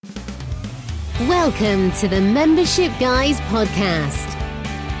Welcome to the Membership Guys podcast.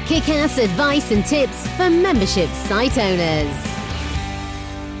 Kick-ass advice and tips for membership site owners.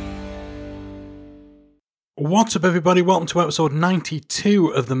 What's up, everybody? Welcome to episode 92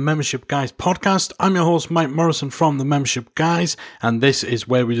 of the Membership Guys podcast. I'm your host, Mike Morrison from the Membership Guys, and this is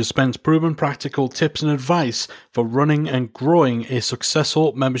where we dispense proven practical tips and advice for running and growing a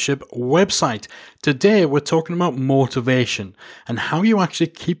successful membership website. Today, we're talking about motivation and how you actually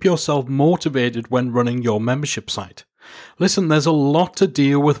keep yourself motivated when running your membership site. Listen, there's a lot to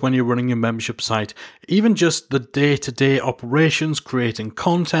deal with when you're running your membership site. Even just the day-to-day operations, creating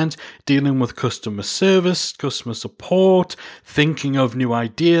content, dealing with customer service, customer support, thinking of new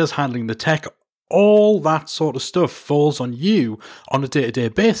ideas, handling the tech, all that sort of stuff falls on you on a day-to-day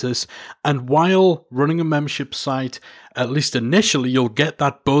basis. And while running a membership site, at least initially, you'll get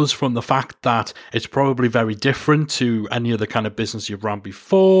that buzz from the fact that it's probably very different to any other kind of business you've run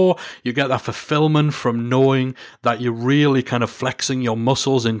before. You get that fulfillment from knowing that you're really kind of flexing your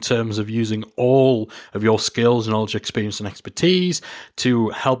muscles in terms of using all of your skills, knowledge, experience, and expertise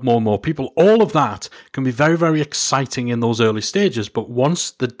to help more and more people. All of that can be very, very exciting in those early stages. But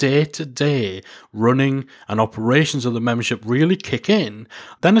once the day-to-day running and operations of the membership really kick in,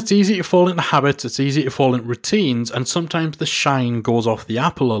 then it's easy to fall into habits, it's easy to fall into routines, and sometimes the shine goes off the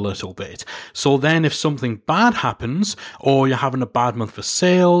apple a little bit. So then if something bad happens, or you're having a bad month for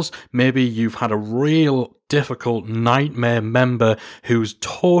sales, maybe you've had a real difficult nightmare member who's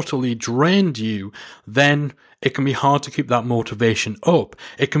totally drained you, then it can be hard to keep that motivation up.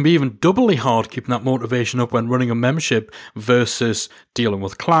 It can be even doubly hard keeping that motivation up when running a membership versus dealing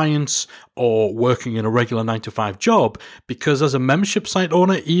with clients or working in a regular 9-to-5 job, because as a membership site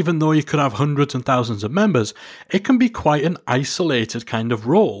owner, even though you could have hundreds and thousands of members, it can be quite an isolated kind of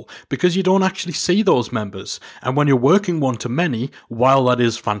role because you don't actually see those members. And when you're working one-to-many, while that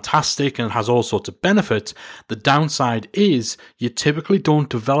is fantastic and has all sorts of benefits, the downside is you typically don't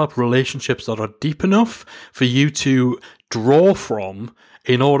develop relationships that are deep enough for you to draw from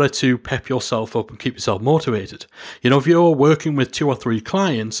in order to pep yourself up and keep yourself motivated. You know, if you're working with 2 or 3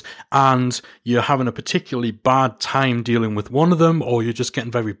 clients and you're having a particularly bad time dealing with one of them, or you're just getting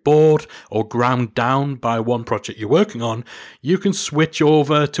very bored or ground down by one project you're working on, you can switch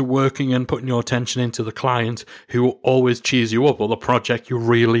over to working and putting your attention into the client who always cheers you up, or the project you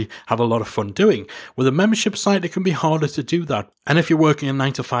really have a lot of fun doing. With a membership site, it can be harder to do that. And if you're working a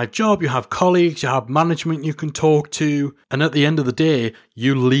 9-to-5 job, you have colleagues, you have management you can talk to, and at the end of the day,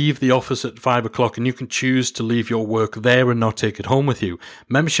 you leave the office at 5 o'clock and you can choose to leave your work there and not take it home with you.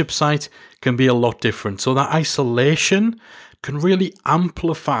 Membership site can be a lot different. So that isolation can really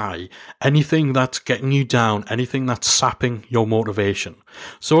amplify anything that's getting you down, anything that's sapping your motivation.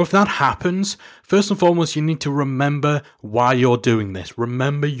 So if that happens, first and foremost, you need to remember why you're doing this.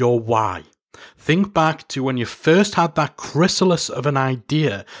 Remember your why. Think back to when you first had that chrysalis of an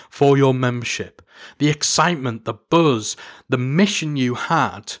idea for your membership. The excitement, the buzz, the mission you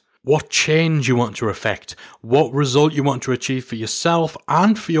had, what change you want to effect, what result you want to achieve for yourself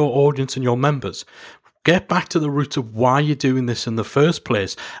and for your audience and your members. Get back to the roots of why you're doing this in the first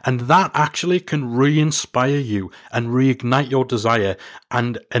place, and that actually can re-inspire you and reignite your desire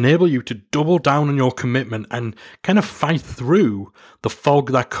and enable you to double down on your commitment and kind of fight through the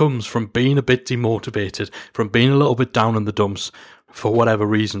fog that comes from being a bit demotivated, from being a little bit down in the dumps for whatever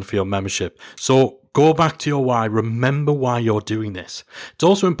reason for your membership. So go back to your why. Remember why you're doing this. It's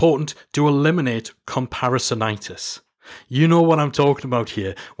also important to eliminate comparisonitis. You know what I'm talking about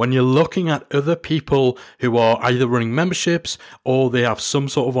here. When you're looking at other people who are either running memberships or they have some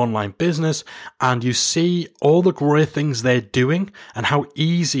sort of online business, and you see all the great things they're doing and how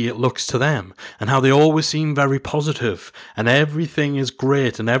easy it looks to them and how they always seem very positive and everything is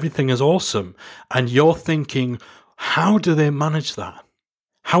great and everything is awesome. And you're thinking, how do they manage that?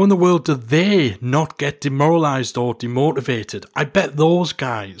 How in the world do they not get demoralized or demotivated? I bet those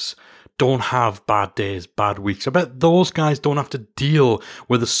guys don't have bad days, bad weeks. I bet those guys don't have to deal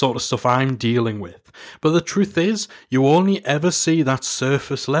with the sort of stuff I'm dealing with. But the truth is, you only ever see that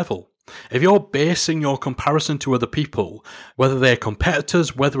surface level. If you're basing your comparison to other people, whether they're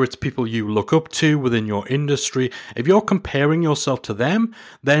competitors, whether it's people you look up to within your industry, if you're comparing yourself to them,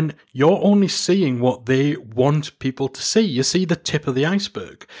 then you're only seeing what they want people to see. You see the tip of the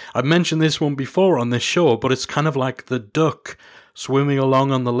iceberg. I've mentioned this one before on this show, but it's kind of like the duck swimming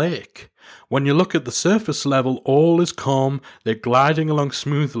along on the lake. When you look at the surface level, all is calm, they're gliding along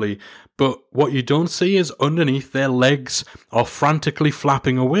smoothly, but what you don't see is underneath their legs are frantically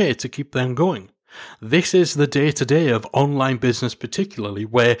flapping away to keep them going. This is the day-to-day of online business particularly,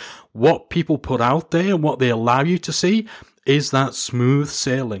 where what people put out there and what they allow you to see is that smooth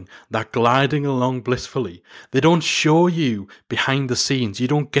sailing, that gliding along blissfully. They don't show you behind the scenes. You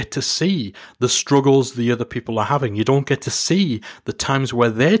don't get to see the struggles the other people are having. You don't get to see the times where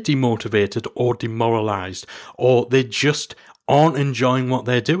they're demotivated or demoralized, or they just aren't enjoying what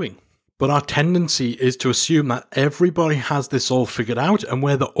they're doing. But our tendency is to assume that everybody has this all figured out and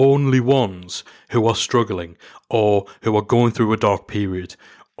we're the only ones who are struggling or who are going through a dark period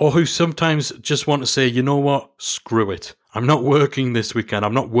or who sometimes just want to say, you know what, screw it. I'm not working this weekend.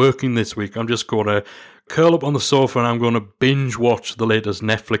 I'm not working this week. I'm just going to curl up on the sofa and I'm going to binge watch the latest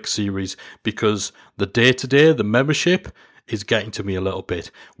Netflix series because the day-to-day, the membership is getting to me a little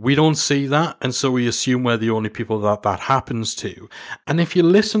bit. We don't see that, and so we assume we're the only people that happens to. And if you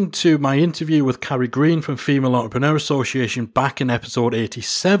listen to my interview with Carrie Green from Female Entrepreneur Association back in episode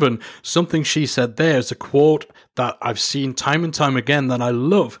 87, something she said there is a quote that I've seen time and time again that I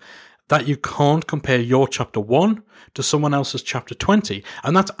love, that you can't compare your chapter 1 to someone else's chapter 20.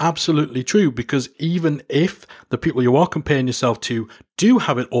 And that's absolutely true, because even if the people you are comparing yourself to do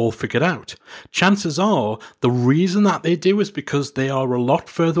have it all figured out, chances are the reason that they do is because they are a lot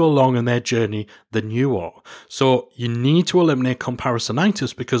further along in their journey than you are. So you need to eliminate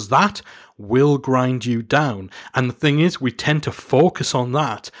comparisonitis, because that will grind you down. And the thing is, we tend to focus on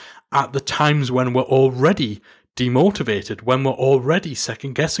that at the times when we're already demotivated, when we're already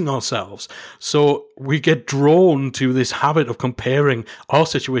second guessing ourselves. So we get drawn to this habit of comparing our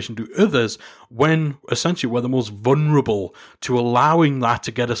situation to others when essentially we're the most vulnerable to allowing that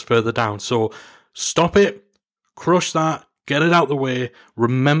to get us further down. So stop it, crush that, get it out the way.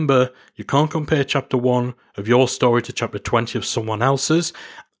 Remember, you can't compare chapter 1 of your story to chapter 20 of someone else's.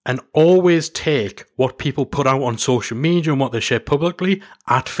 And always take what people put out on social media and what they share publicly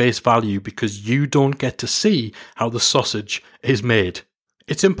at face value, because you don't get to see how the sausage is made.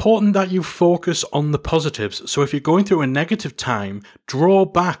 It's important that you focus on the positives. So if you're going through a negative time, draw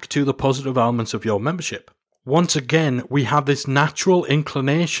back to the positive elements of your membership. Once again, we have this natural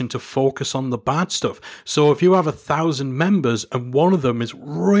inclination to focus on the bad stuff. So if you have 1,000 members and one of them is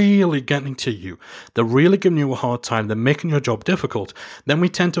really getting to you, they're really giving you a hard time, they're making your job difficult, then we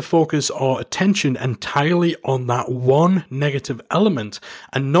tend to focus our attention entirely on that one negative element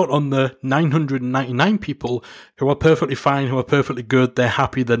and not on the 999 people who are perfectly fine, who are perfectly good, they're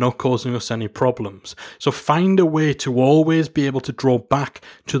happy, they're not causing us any problems. So find a way to always be able to draw back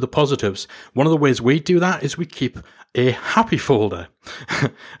to the positives. One of the ways we do that is we keep a happy folder.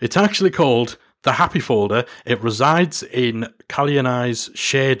 It's actually called the happy folder. It resides in Callie and I's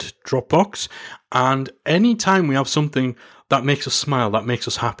shared Dropbox, and anytime we have something that makes us smile, that makes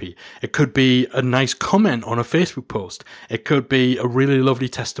us happy, it could be a nice comment on a Facebook post, it could be a really lovely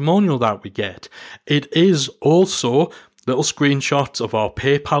testimonial that we get, it is also little screenshots of our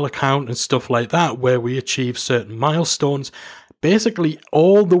PayPal account and stuff like that where we achieve certain milestones. Basically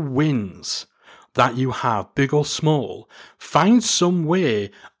all the wins that you have, big or small, find some way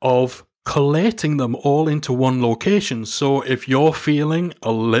of collating them all into one location. So if you're feeling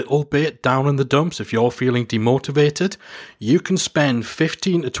a little bit down in the dumps, if you're feeling demotivated, you can spend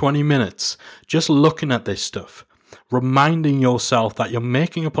 15 to 20 minutes just looking at this stuff, reminding yourself that you're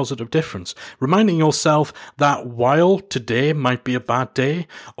making a positive difference, reminding yourself that while today might be a bad day,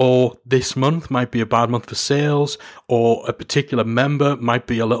 or this month might be a bad month for sales, or a particular member might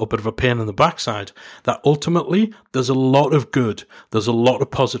be a little bit of a pain in the backside, that ultimately there's a lot of good, there's a lot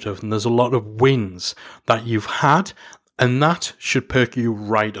of positive, and there's a lot of wins that you've had, and that should perk you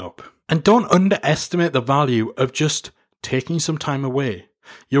right up. And don't underestimate the value of just taking some time away.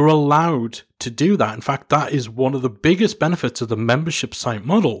 You're allowed to do that. In fact, that is one of the biggest benefits of the membership site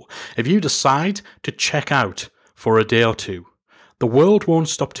model. If you decide to check out for a day or two, the world won't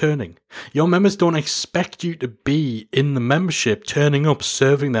stop turning. Your members don't expect you to be in the membership, turning up,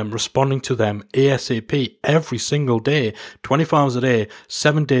 serving them, responding to them ASAP every single day, 24 hours a day,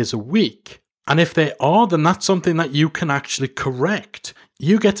 7 days a week. And if they are, then that's something that you can actually correct.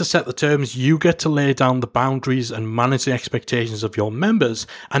 You get to set the terms, you get to lay down the boundaries and manage the expectations of your members,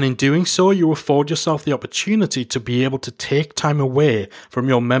 and in doing so, you afford yourself the opportunity to be able to take time away from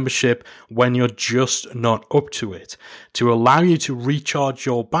your membership when you're just not up to it, to allow you to recharge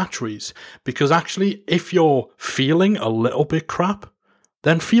your batteries, because actually, if you're feeling a little bit crap,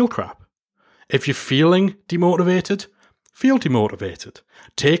 then feel crap. If you're feeling demotivated, feel demotivated.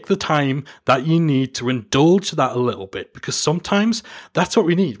 Take the time that you need to indulge that a little bit, because sometimes that's what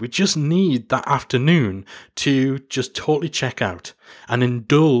we need. We just need that afternoon to just totally check out and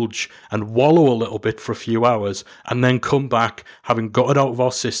indulge and wallow a little bit for a few hours, and then come back having got it out of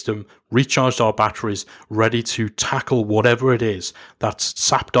our system, recharged our batteries, ready to tackle whatever it is that's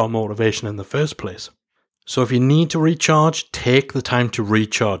sapped our motivation in the first place. So if you need to recharge, take the time to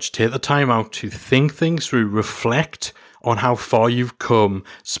recharge. Take the time out to think things through, reflect on how far you've come,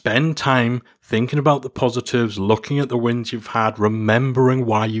 spend time thinking about the positives, looking at the wins you've had, remembering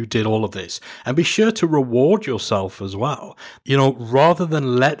why you did all of this, and be sure to reward yourself as well. Rather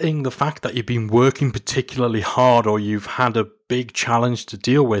than letting the fact that you've been working particularly hard or you've had a big challenge to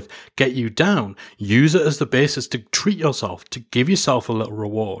deal with get you down, use it as the basis to treat yourself, to give yourself a little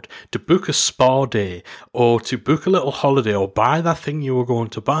reward, to book a spa day or to book a little holiday or buy that thing you were going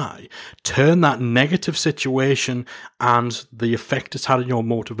to buy. Turn that negative situation and the effect it's had on your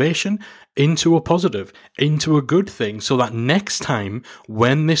motivation into a positive, into a good thing, so that next time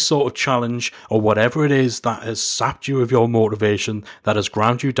when this sort of challenge or whatever it is that has sapped you of your motivation, that has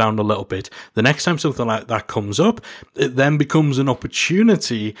ground you down a little bit, the next time something like that comes up, it then becomes an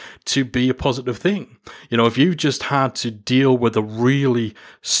opportunity to be a positive thing. If you've just had to deal with a really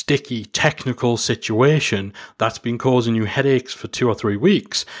sticky technical situation that's been causing you headaches for 2 or 3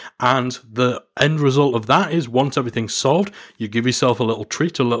 weeks, and the end result of that is once everything's solved, you give yourself a little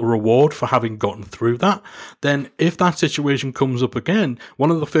treat, a little reward for having gotten through that, then if that situation comes up again, one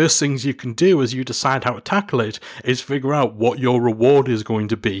of the first things you can do as you decide how to tackle it is figure out what your reward is going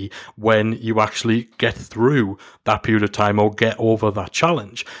to be when you actually get through that period of time or get over that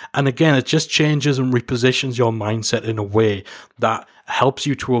challenge. And again, it just changes and repositions your mindset in a way that helps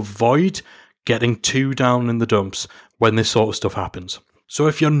you to avoid getting too down in the dumps when this sort of stuff happens. So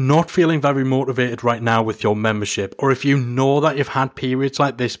if you're not feeling very motivated right now with your membership, or if you know that you've had periods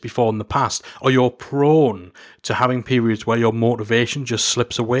like this before in the past, or you're prone to having periods where your motivation just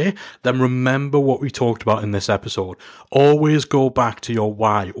slips away, then remember what we talked about in this episode. Always go back to your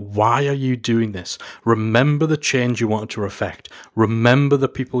why. Why are you doing this? Remember the change you wanted to effect. Remember the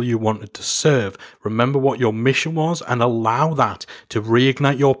people you wanted to serve. Remember what your mission was and allow that to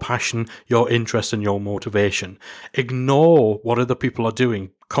reignite your passion, your interest, and your motivation. Ignore what other people are doing.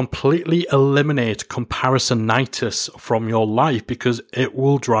 Completely eliminate comparisonitis from your life because it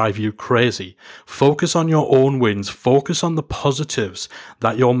will drive you crazy. Focus on your own wins. Focus on the positives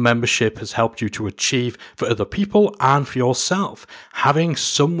that your membership has helped you to achieve for other people and for yourself. Having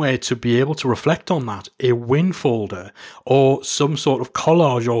somewhere to be able to reflect on that, a win folder or some sort of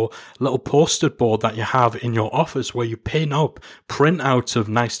collage or little post-it board that you have in your office where you pin up printouts of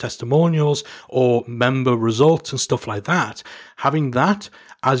nice testimonials or member results and stuff like that. Having that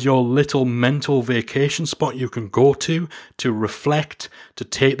as your little mental vacation spot you can go to reflect, to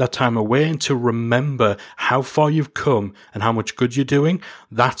take that time away and to remember how far you've come and how much good you're doing,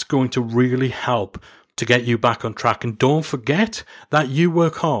 that's going to really help to get you back on track. And don't forget that you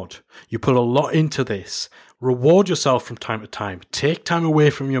work hard. You put a lot into this. Reward yourself from time to time. Take time away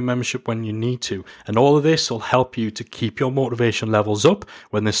from your membership when you need to. And all of this will help you to keep your motivation levels up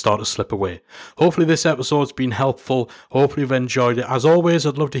when they start to slip away. Hopefully this episode's been helpful. Hopefully you've enjoyed it. As always,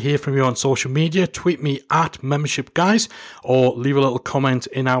 I'd love to hear from you on social media. Tweet me at Membership Guys or leave a little comment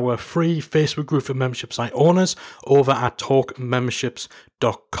in our free Facebook group for membership site owners over at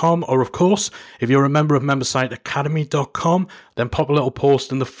talkmemberships.com. Or of course, if you're a member of membersiteacademy.com, then pop a little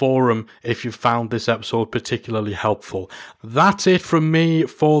post in the forum if you found this episode particularly helpful. That's it from me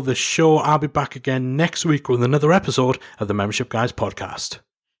for the show. I'll be back again next week with another episode of the Membership Guys podcast.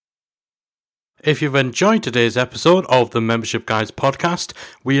 If you've enjoyed today's episode of the Membership Guys podcast,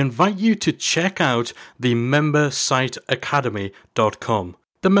 we invite you to check out the membersiteacademy.com.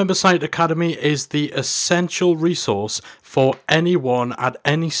 The MemberSite Academy is the essential resource for anyone at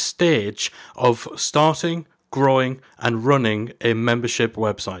any stage of starting, growing, and running a membership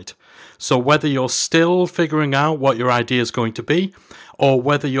website. So whether you're still figuring out what your idea is going to be, or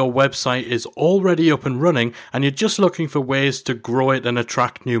whether your website is already up and running and you're just looking for ways to grow it and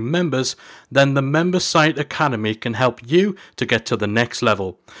attract new members, then the MemberSite Academy can help you to get to the next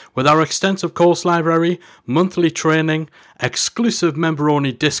level. With our extensive course library, monthly training, exclusive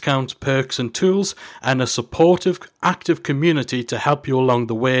member-only discounts, perks and tools, and a supportive, active community to help you along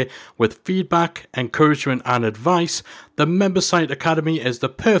the way with feedback, encouragement and advice, the MemberSite Academy is the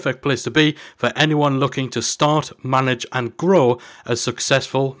perfect place to be for anyone looking to start, manage and grow a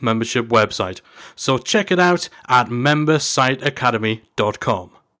successful membership website. So check it out at membersiteacademy.com.